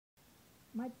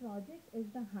My project is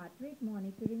the heart rate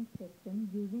monitoring system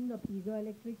using a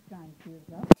piezoelectric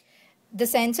transducer. The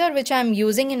sensor which I am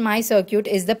using in my circuit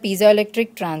is the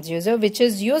piezoelectric transducer, which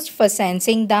is used for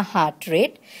sensing the heart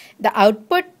rate. The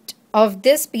output of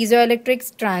this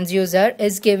piezoelectric transducer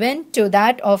is given to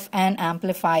that of an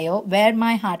amplifier where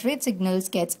my heart rate signals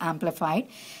gets amplified.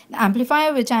 The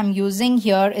amplifier which I am using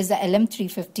here is the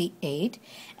LM358,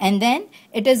 and then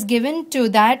it is given to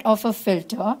that of a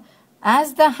filter,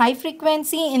 as the high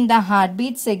frequency in the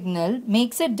heartbeat signal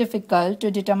makes it difficult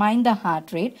to determine the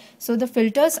heart rate. So the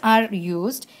filters are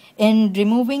used in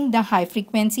removing the high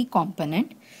frequency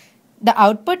component. The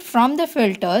output from the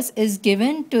filters is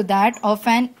given to that of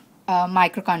an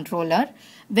microcontroller,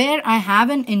 where I have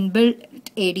an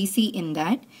inbuilt ADC in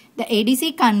that. The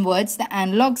ADC converts the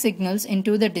analog signals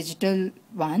into the digital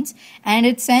ones, and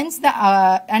it sends to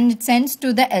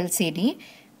the LCD.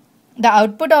 The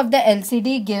output of the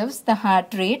LCD gives the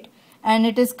heart rate, and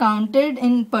it is counted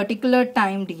in particular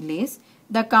time delays.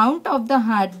 The count of the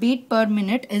heartbeat per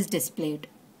minute is displayed.